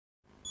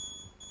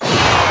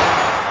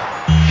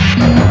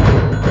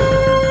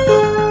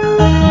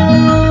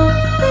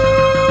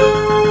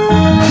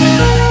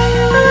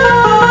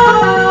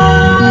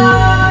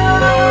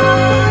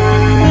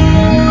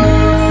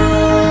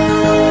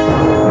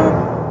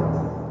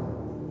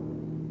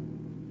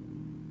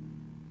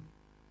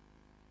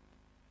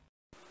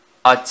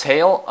A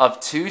Tale of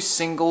Two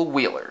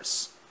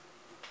Single-Wheelers.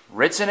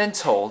 Written and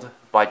told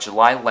by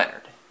July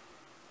Leonard.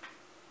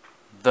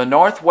 The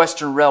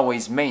Northwestern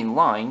Railway's main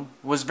line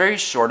was very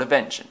short of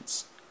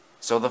engines,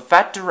 so the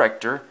fat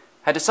director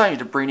had decided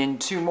to bring in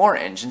 2 more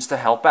engines to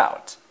help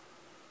out.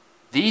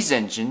 These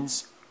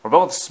engines were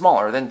both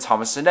smaller than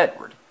Thomas and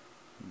Edward.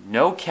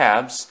 No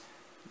cabs,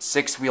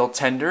 6-wheel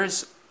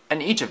tenders,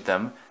 and each of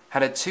them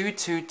had a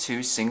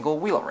 2-2-2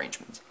 single-wheel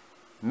arrangement,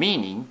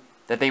 meaning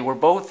that they were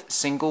both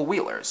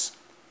single-wheelers.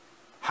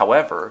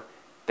 However,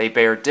 they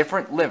bear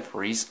different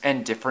liveries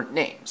and different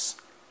names.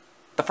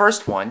 The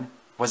first one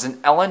was an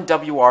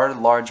LNWR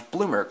large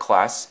bloomer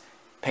class,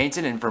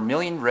 painted in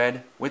vermilion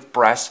red with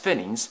brass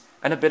fittings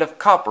and a bit of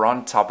copper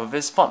on top of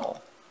his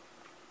funnel.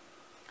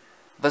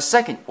 The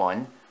second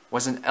one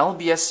was an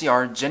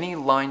LBSCR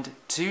Jenny-lined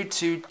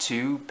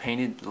 222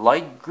 painted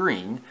light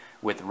green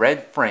with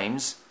red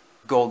frames,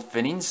 gold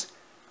fittings,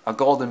 a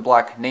gold and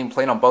black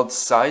nameplate on both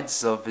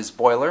sides of his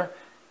boiler,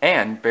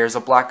 and bears a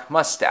black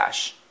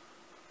mustache.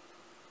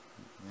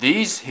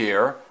 "These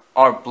here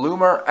are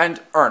Bloomer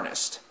and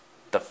Earnest,"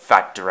 the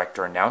fat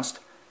director announced.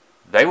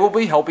 "They will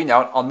be helping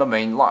out on the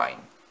main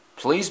line.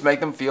 Please make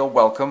them feel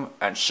welcome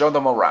and show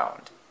them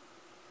around."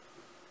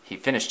 He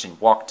finished and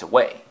walked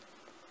away.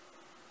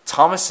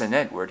 Thomas and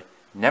Edward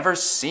never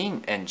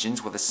seen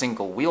engines with a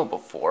single wheel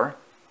before.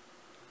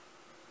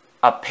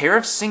 "A pair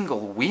of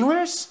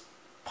single-wheelers?"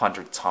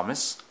 pondered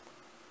Thomas.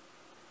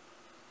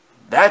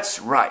 "That's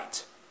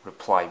right,"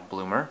 replied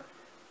Bloomer.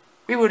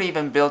 "We were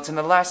even built in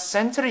the last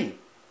century,"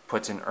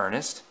 put in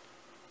Earnest.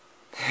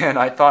 "And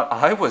I thought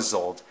I was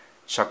old,"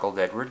 chuckled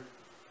Edward.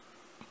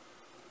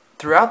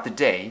 Throughout the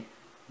day,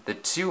 the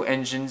 2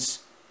 engines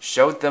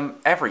showed them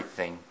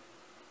everything.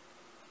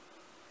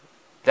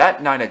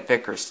 That night at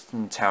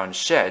Vickerstown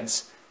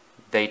Sheds,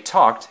 they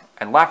talked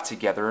and laughed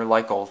together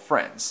like old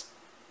friends.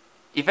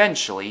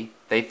 Eventually,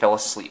 they fell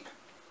asleep.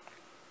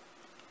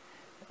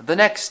 The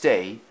next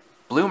day,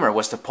 Bloomer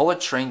was to pull a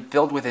train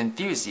filled with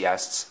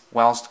enthusiasts,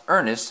 whilst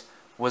Earnest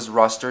was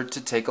rostered to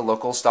take a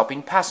local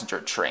stopping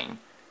passenger train.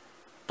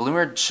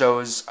 Bloomer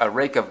chose a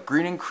rake of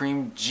green and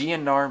cream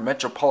GNR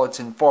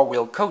Metropolitan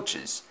 4-wheel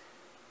coaches.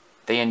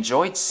 They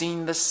enjoyed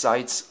seeing the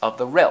sights of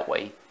the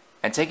railway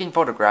and taking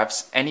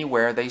photographs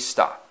anywhere they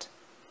stopped.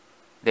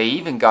 They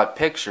even got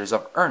pictures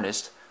of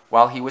Earnest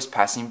while he was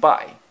passing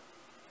by.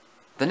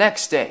 The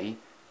next day,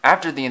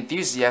 after the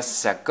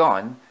enthusiasts had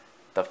gone,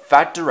 the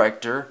fat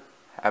director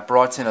had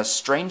brought in a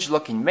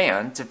strange-looking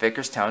man to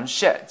Vickerstown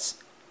Sheds.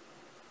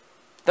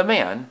 The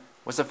man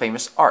was a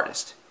famous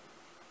artist.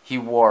 He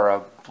wore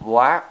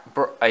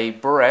a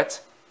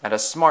beret and a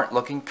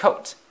smart-looking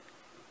coat.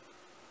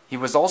 He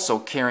was also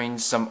carrying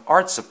some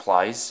art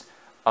supplies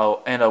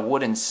and a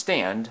wooden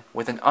stand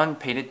with an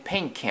unpainted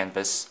paint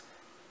canvas.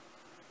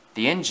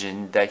 The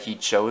engine that he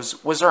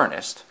chose was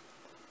Earnest.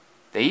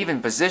 They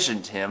even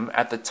positioned him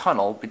at the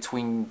tunnel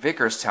between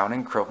Vickerstown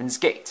and Crovan's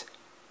Gate.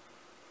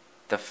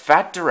 The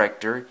fat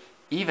director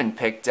even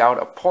picked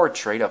out a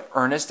portrait of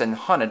Earnest and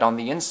hung it on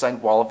the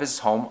inside wall of his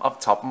home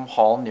of Topham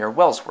Hall near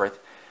Wellsworth,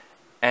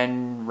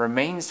 and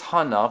remains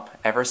hung up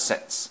ever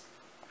since.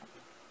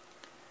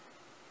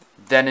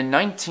 Then in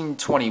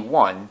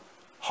 1921,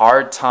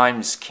 hard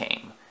times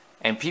came,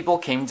 and people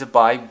came to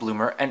buy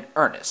Bloomer and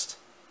Earnest.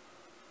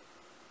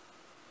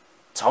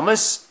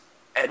 "Thomas,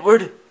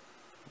 Edward,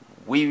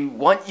 we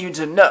want you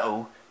to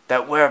know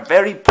that we're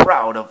very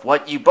proud of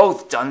what you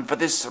both done for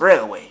this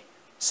railway,"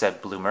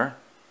 said Bloomer.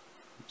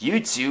 "You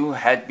 2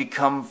 had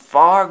become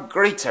far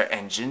greater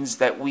engines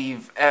than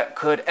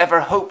could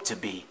ever hope to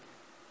be."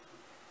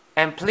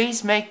 "And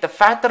please make the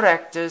fat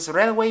director's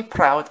railway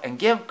proud and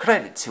give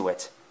credit to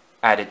it,"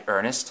 added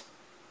Earnest.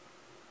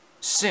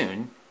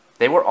 Soon,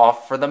 they were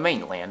off for the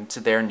mainland to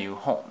their new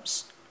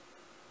homes.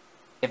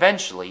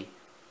 Eventually,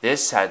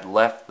 this had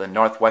left the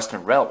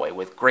Northwestern Railway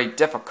with great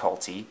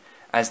difficulty,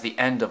 as the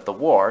end of the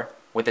war,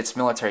 with its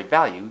military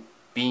value,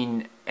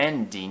 being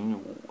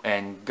ending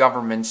and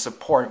government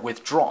support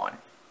withdrawn.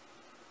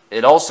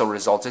 It also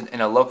resulted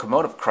in a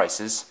locomotive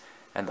crisis,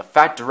 and the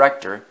fat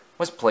director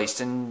was placed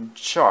in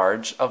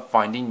charge of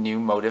finding new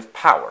motive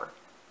power.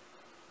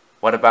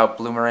 What about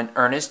Bloomer and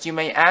Earnest, you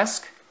may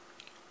ask?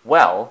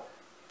 Well,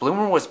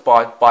 Bloomer was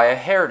bought by a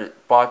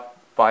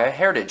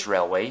heritage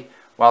railway,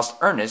 whilst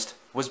Earnest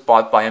was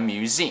bought by a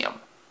museum.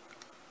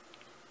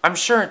 I'm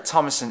sure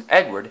Thomas and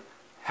Edward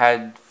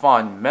had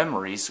fond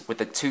memories with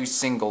the 2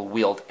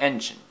 single-wheeled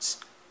engines.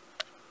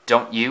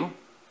 Don't you?